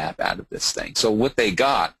plate gap out of this thing. So what they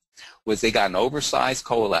got was they got an oversized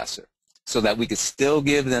coalescer so that we could still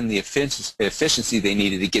give them the efficiency they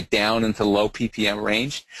needed to get down into low ppm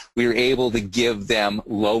range. We were able to give them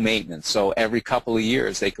low maintenance, so every couple of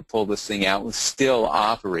years they could pull this thing out and was still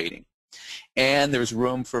operating. And there's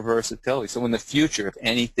room for versatility. So in the future, if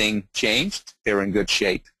anything changed, they're in good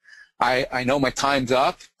shape. I know my time's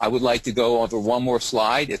up. I would like to go over one more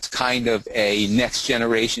slide. It's kind of a next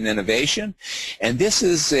generation innovation. And this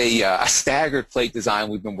is a staggered plate design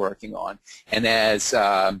we've been working on. And as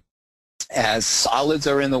solids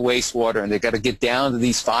are in the wastewater and they've got to get down to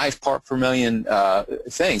these 5 part per million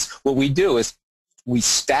things, what we do is we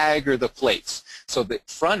stagger the plates. So the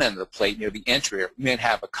front end of the plate near the entry area, we may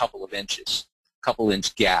have a couple of inches,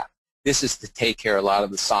 couple-inch gap. This is to take care of a lot of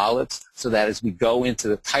the solids so that as we go into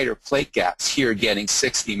the tighter plate gaps, here getting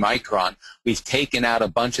 60 micron, we've taken out a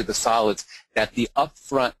bunch of the solids that the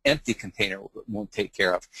upfront empty container won't take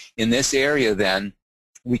care of. In this area then,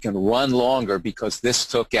 we can run longer because this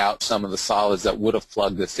took out some of the solids that would have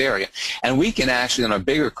plugged this area. And we can actually, in our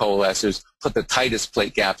bigger coalescers, put the tightest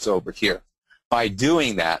plate gaps over here. By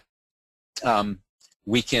doing that,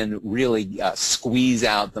 we can really squeeze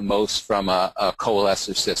out the most from a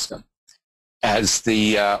coalescer system. As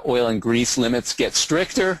the oil and grease limits get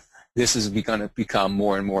stricter, this is going to become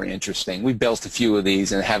more and more interesting. We built a few of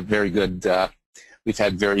these and have very good. We've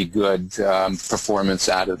had very good performance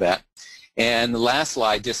out of that. And the last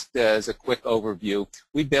slide, just as a quick overview,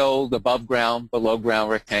 we build above ground, below ground,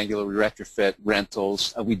 rectangular, retrofit,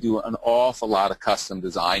 rentals. We do an awful lot of custom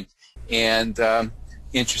design, and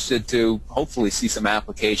interested to hopefully see some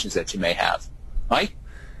applications that you may have. Mike?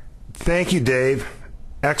 Thank you, Dave.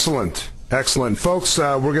 Excellent. Excellent. Folks,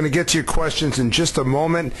 we're going to get to your questions in just a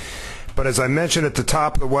moment. But as I mentioned at the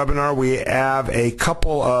top of the webinar, we have a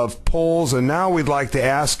couple of polls, and now we'd like to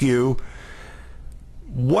ask you,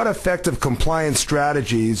 what effective compliance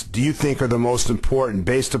strategies do you think are the most important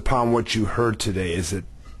based upon what you heard today? Is it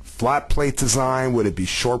flat plate design? Would it be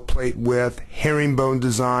short plate width, herringbone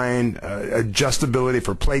design, adjustability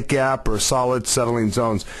for plate gap, or solid settling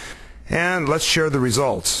zones? And let's share the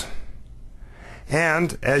results.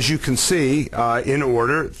 And as you can see, in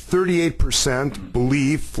order, 38%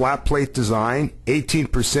 believe flat plate design,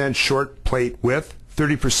 18% short plate width,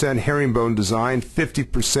 30% herringbone design, 50%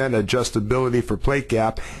 adjustability for plate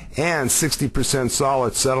gap, and 60%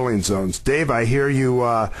 solid settling zones. Dave, I hear you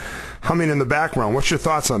humming in the background. What's your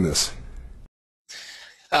thoughts on this?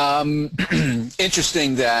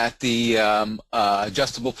 Interesting that the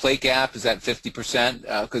adjustable plate gap is at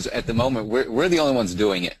 50%, because at the moment we're the only ones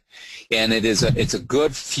doing it, and it's a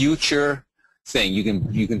good future thing. You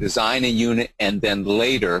can design a unit, and then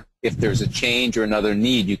later, if there's a change or another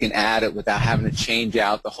need, you can add it without having to change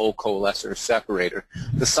out the whole coalescer or separator.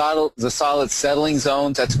 The solid settling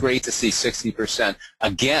zones, that's great to see 60%.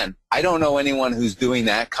 Again, I don't know anyone who's doing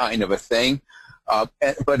that kind of a thing,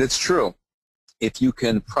 but it's true. If you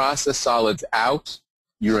can process solids out,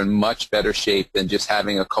 you're in much better shape than just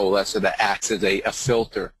having a coalescer that acts as a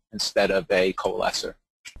filter instead of a coalescer.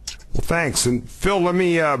 Well, thanks. And Phil, let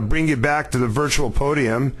me bring you back to the virtual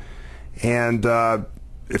podium, and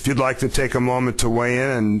if you'd like to take a moment to weigh in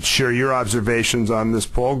and share your observations on this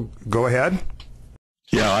poll, go ahead.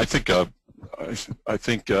 Yeah, I think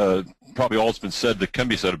probably all's been said that can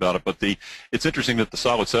be said about it, but it's interesting that the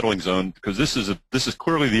solid settling zone, because this is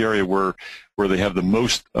clearly the area where they have the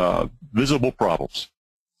most visible problems.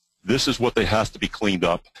 This is what has to be cleaned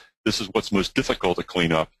up. This is what's most difficult to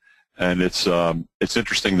clean up, and it's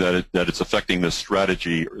interesting that it's affecting the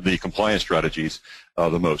strategy, the compliance strategies,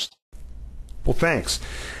 the most. Well, thanks.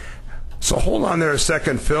 So hold on there a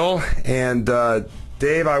second, Phil, and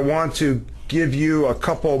Dave, I want to give you a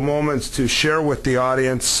couple moments to share with the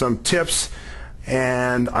audience some tips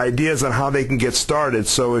and ideas on how they can get started.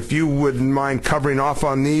 So if you wouldn't mind covering off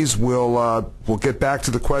on these, we'll get back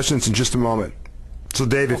to the questions in just a moment. So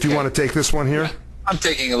Dave, if you want to take this one here. Yeah. I'm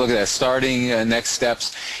taking a look at that. Starting next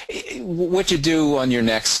steps. What you do on your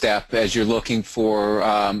next step as you're looking for,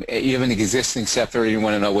 you have an existing step or you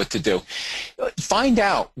want to know what to do. Find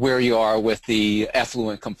out where you are with the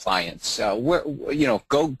effluent compliance.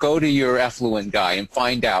 Go to your effluent guy and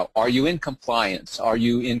find out, are you in compliance? Are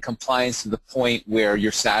you in compliance to the point where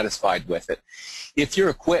you're satisfied with it? If your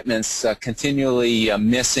equipment's continually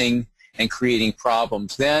missing and creating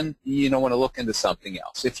problems, then you don't want to look into something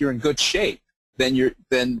else. If you're in good shape,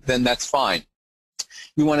 then that's fine.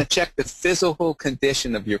 You want to check the physical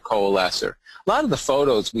condition of your coalescer. A lot of the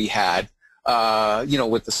photos we had,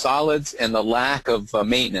 with the solids and the lack of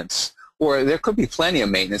maintenance, or there could be plenty of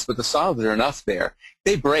maintenance, but the solids are enough there.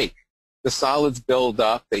 They break. The solids build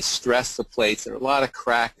up. They stress the plates. There are a lot of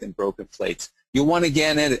cracked and broken plates. You want to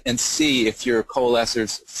get in and see if your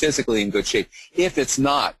coalescer's physically in good shape. If it's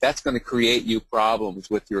not, that's going to create you problems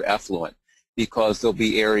with your effluent, because there'll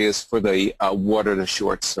be areas for the water to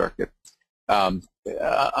short circuit.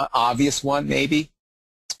 Obvious one maybe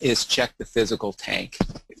is check the physical tank.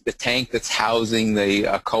 If the tank that's housing the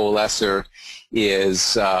coalescer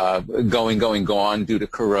is gone due to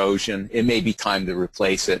corrosion, it may be time to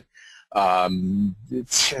replace it.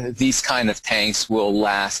 These kind of tanks will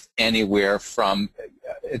last anywhere from,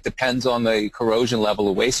 it depends on the corrosion level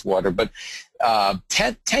of wastewater, but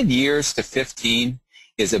 10 years to 15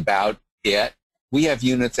 is about it. We have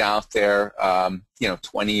units out there,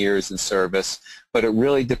 20 years in service, but it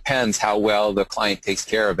really depends how well the client takes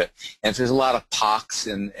care of it. And if there's a lot of pocks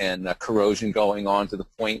and corrosion going on to the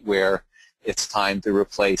point where it's time to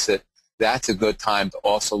replace it, that's a good time to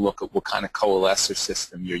also look at what kind of coalescer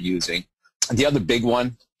system you're using. And the other big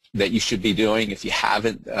one that you should be doing, if you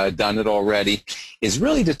haven't done it already, is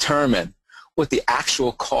really determine what the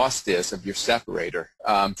actual cost is of your separator.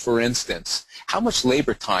 For instance, how much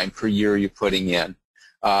labor time per year you're putting in.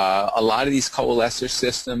 A lot of these coalescer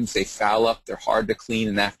systems, they foul up, they're hard to clean,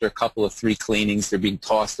 and after a couple of 3 cleanings, they're being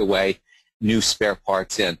tossed away, new spare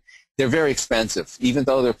parts in. they're very expensive. Even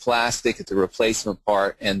though they're plastic, it's a replacement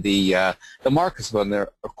part, and the markers for them are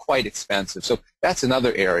quite expensive. So that's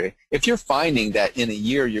another area. If you're finding that in a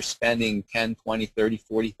year you're spending $10, $20, $30,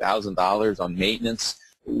 $40,000 on maintenance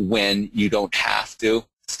when you don't have to,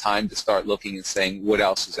 it's time to start looking and saying, what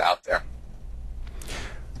else is out there?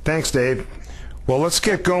 Thanks, Dave. Well, let's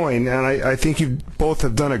get going, and I think you both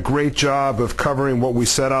have done a great job of covering what we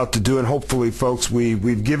set out to do, and hopefully, folks,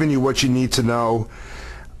 we've given you what you need to know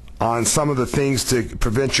on some of the things to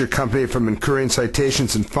prevent your company from incurring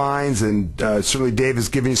citations and fines, and certainly Dave has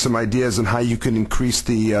given you some ideas on how you can increase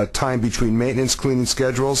the time between maintenance cleaning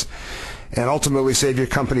schedules and ultimately save your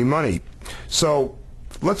company money. So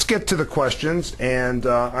let's get to the questions, and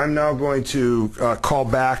I'm now going to call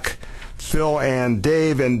back Phil and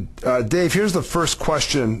Dave. And Dave, here's the first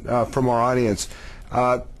question from our audience.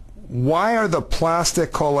 Why are the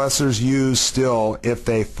plastic coalescers used still if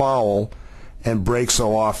they foul and break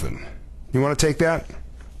so often? You want to take that?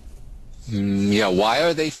 Yeah, why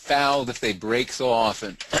are they fouled if they break so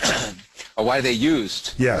often? Or why are they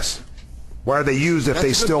used? Yes. Why are they used if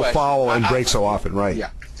they still foul and break so often, right?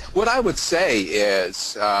 Yeah. What I would say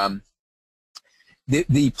is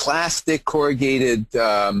the plastic corrugated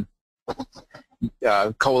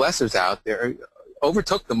coalescers out there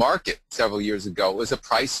overtook the market several years ago. It was a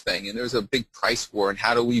price thing, and there was a big price war, and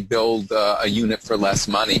how do we build a unit for less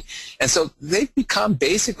money? And so they've become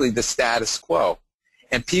basically the status quo,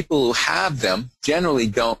 and people who have them generally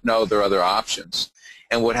don't know their other options.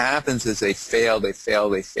 And what happens is they fail, they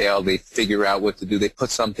figure out what to do, they put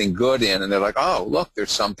something good in, and they're like, oh, look,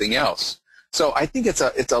 there's something else. So I think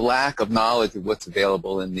it's a lack of knowledge of what's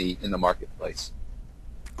available in the marketplace.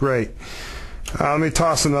 Great. Let me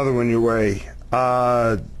toss another one your way.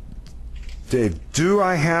 Dave, do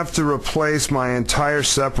I have to replace my entire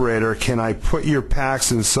separator? Can I put your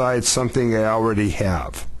packs inside something I already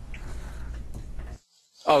have?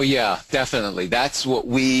 Oh, yeah, definitely. That's what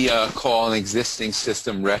we call an existing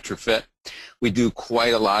system retrofit. We do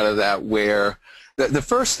quite a lot of that where the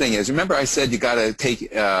first thing is, remember I said you got to take, you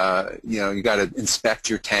got to inspect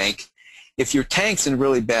your tank. If your tank's in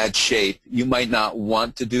really bad shape, you might not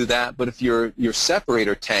want to do that. But if your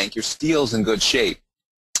separator tank, your steel's in good shape,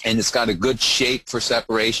 and it's got a good shape for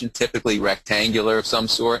separation, typically rectangular of some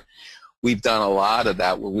sort, we've done a lot of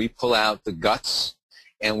that where we pull out the guts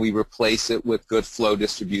and we replace it with good flow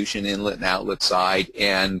distribution, inlet and outlet side,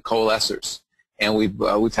 and coalescers. And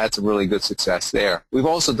we've had some really good success there. We've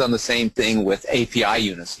also done the same thing with API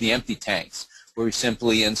units, the empty tanks, where we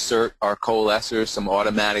simply insert our coalescers, some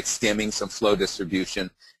automatic skimming, some flow distribution,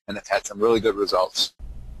 and have had some really good results.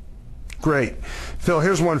 Great. Phil,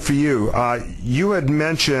 here's one for you. You had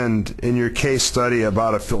mentioned in your case study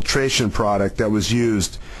about a filtration product that was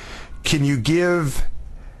used. Can you give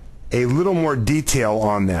a little more detail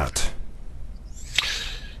on that?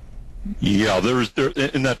 Yeah,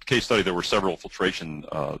 in that case study there were several filtration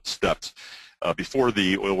steps. Before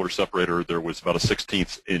the oil water separator, there was about a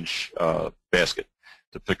 1/16 inch basket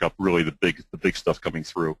to pick up really the big stuff coming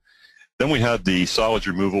through. Then we had the solids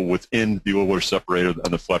removal within the oil water separator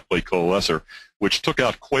and the flat plate coalescer, which took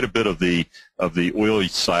out quite a bit of the oily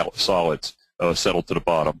solids settled to the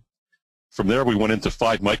bottom. From there, we went into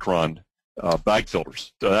 5-micron bag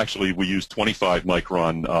filters. Actually, we used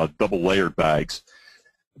 25-micron double-layered bags.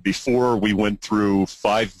 Before we went through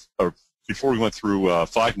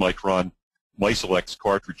 5-micron Miselex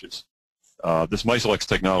cartridges. This Miselex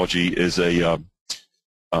technology is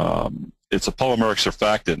it's a polymeric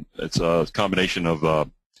surfactant. It's a combination of a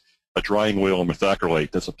drying oil and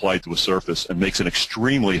methacrylate that's applied to a surface and makes an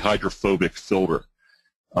extremely hydrophobic filter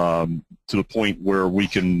to the point where we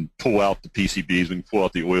can pull out the PCBs, we can pull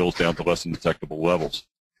out the oils down to less than detectable levels.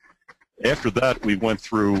 After that, we went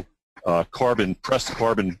through pressed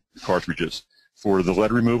carbon cartridges for the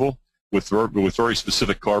lead removal with very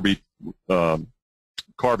specific carbon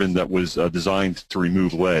that was designed to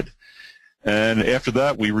remove lead. And after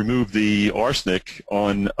that, we removed the arsenic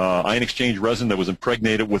on ion exchange resin that was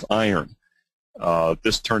impregnated with iron.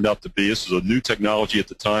 This was a new technology at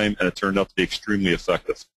the time, and it turned out to be extremely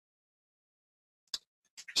effective.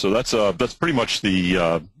 So that's pretty much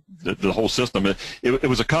the whole system. It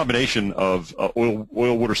was a combination of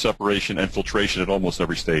oil water separation and filtration at almost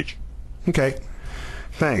every stage. Okay,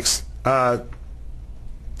 thanks.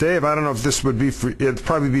 Dave, I don't know if this would be it'd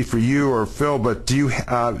probably be for you or Phil, but do you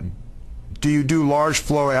do large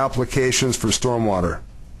flow applications for stormwater?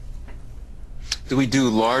 Do we do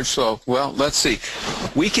large flow? Well, let's see.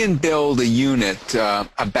 We can build a unit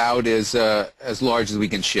about as large as we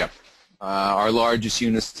can ship. Our largest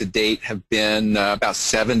units to date have been about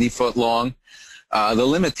 70 foot long. The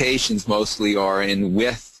limitations mostly are in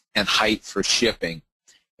width and height for shipping.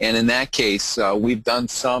 And in that case, we've done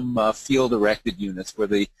some field-erected units where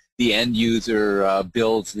the end user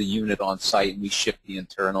builds the unit on site and we ship the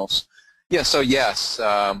internals. Yeah, so yes,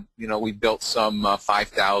 we built some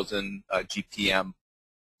 5,000 GPM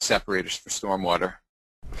separators for stormwater.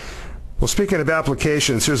 Well, speaking of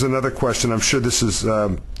applications, here's another question. I'm sure this is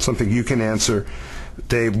something you can answer.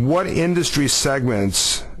 Dave, what industry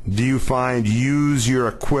segments do you find use your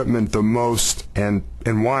equipment the most, and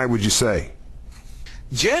why would you say?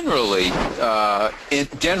 Generally,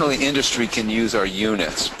 industry can use our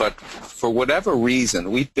units, but for whatever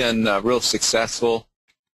reason, we've been real successful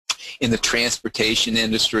in the transportation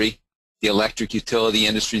industry. The electric utility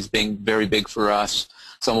industry is being very big for us.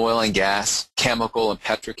 Some oil and gas, chemical and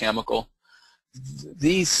petrochemical.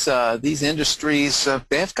 These industries,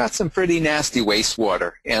 they've got some pretty nasty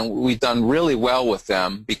wastewater, and we've done really well with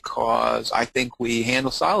them because I think we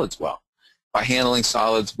handle solids well. By handling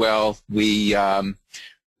solids well, we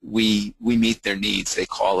meet their needs. They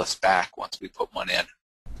call us back once we put one in.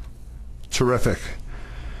 Terrific.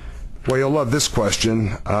 Well, you'll love this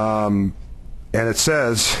question, and it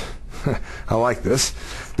says, I like this,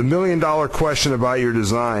 the $1 million question about your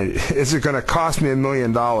design. Is it going to cost me $1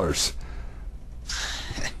 million?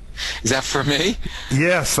 Is that for me?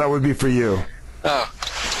 Yes, that would be for you.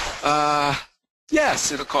 Oh,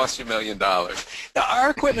 yes, it'll cost you $1 million. Now, our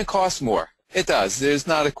equipment costs more. It does. There's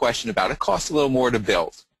not a question about it. It costs a little more to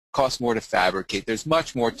build. It costs more to fabricate. There's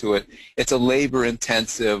much more to it. It's a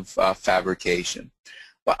labor-intensive fabrication.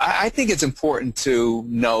 But I think it's important to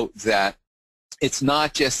note that it's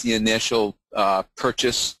not just the initial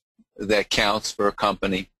purchase that counts for a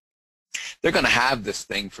company. They're going to have this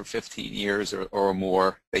thing for 15 years or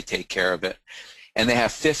more. They take care of it. And they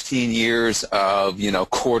have 15 years of,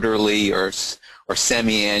 quarterly or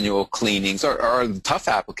semi-annual cleanings, or the tough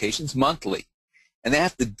applications, monthly. And they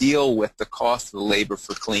have to deal with the cost of the labor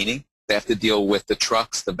for cleaning. They have to deal with the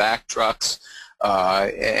trucks, the back trucks,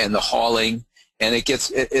 and the hauling. And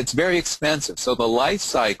it's very expensive. So the life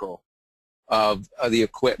cycle of the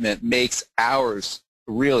equipment makes ours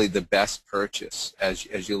really the best purchase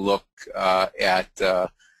as you look at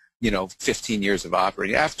 15 years of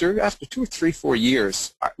operating. After 2 or 3, 4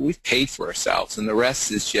 years, we've paid for ourselves, and the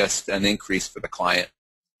rest is just an increase for the client.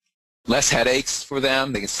 Less headaches for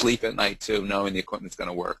them. They can sleep at night too, knowing the equipment's going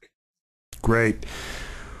to work. Great.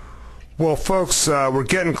 Well, folks, we're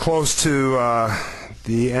getting close to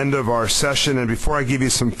the end of our session, and before I give you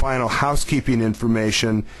some final housekeeping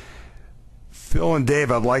information, Phil and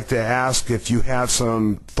Dave, I'd like to ask if you have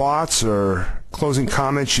some thoughts or closing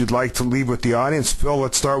comments you'd like to leave with the audience. Phil,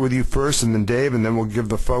 let's start with you first, and then Dave, and then we'll give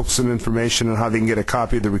the folks some information on how they can get a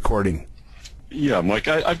copy of the recording. Yeah, Mike,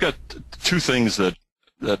 I've got 2 things that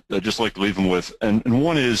I'd just like to leave them with. And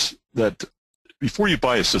one is that before you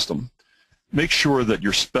buy a system, make sure that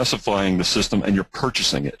you're specifying the system and you're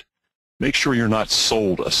purchasing it. Make sure you're not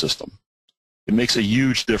sold a system. It makes a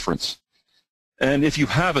huge difference. And if you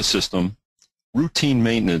have a system, routine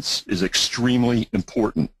maintenance is extremely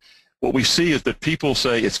important. What we see is that people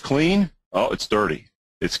say it's clean, oh, it's dirty.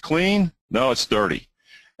 It's clean, no, it's dirty.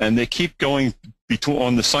 And they keep going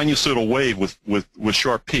on the sinusoidal wave with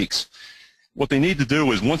sharp peaks. What they need to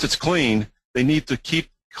do is, once it's clean, they need to keep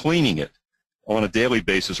cleaning it on a daily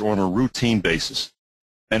basis or on a routine basis.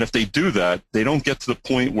 And if they do that, they don't get to the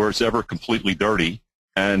point where it's ever completely dirty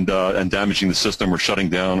and damaging the system or shutting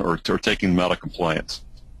down or taking them out of compliance.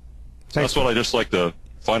 So that's what I just like the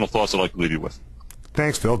final thoughts I'd like to leave you with.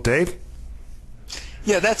 Thanks, Phil. Dave?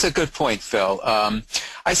 Yeah, that's a good point, Phil.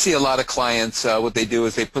 I see a lot of clients, what they do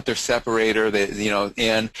is they put their separator,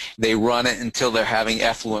 in, they run it until they're having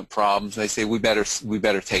effluent problems. They say, we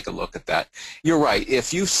better take a look at that. You're right.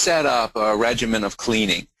 If you set up a regimen of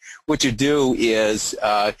cleaning, what you do is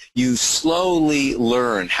you slowly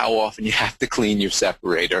learn how often you have to clean your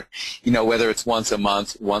separator, whether it's once a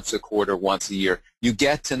month, once a quarter, once a year. You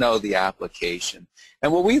get to know the application.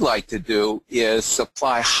 And what we like to do is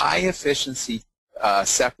supply high-efficiency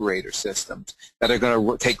separator systems that are going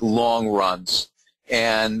to take long runs.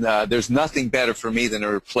 And there's nothing better for me than to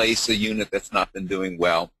replace a unit that's not been doing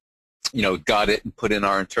well. Gut it and put in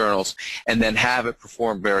our internals, and then have it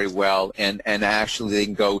perform very well, and actually they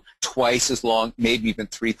can go twice as long, maybe even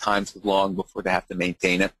 3 times as long before they have to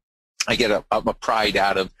maintain it. I get a pride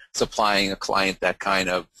out of supplying a client that kind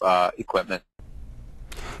of equipment.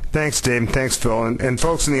 Thanks, Dave, and thanks, Phil. And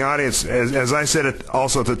folks in the audience, as I said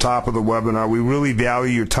also at the top of the webinar, we really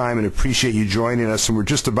value your time and appreciate you joining us. And we're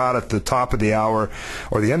just about at the top of the hour,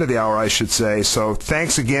 or the end of the hour, I should say. So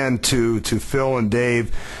thanks again to Phil and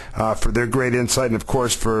Dave for their great insight, and, of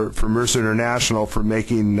course, for Mercer International for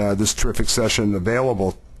making this terrific session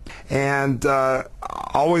available And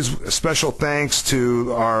always special thanks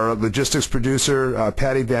to our logistics producer,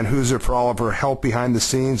 Patty Van Hooser, for all of her help behind the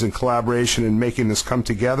scenes and collaboration in making this come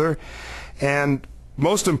together. And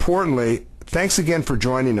most importantly, thanks again for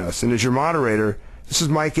joining us. And as your moderator, this is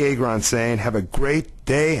Mike Agron saying have a great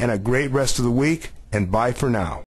day and a great rest of the week, and bye for now.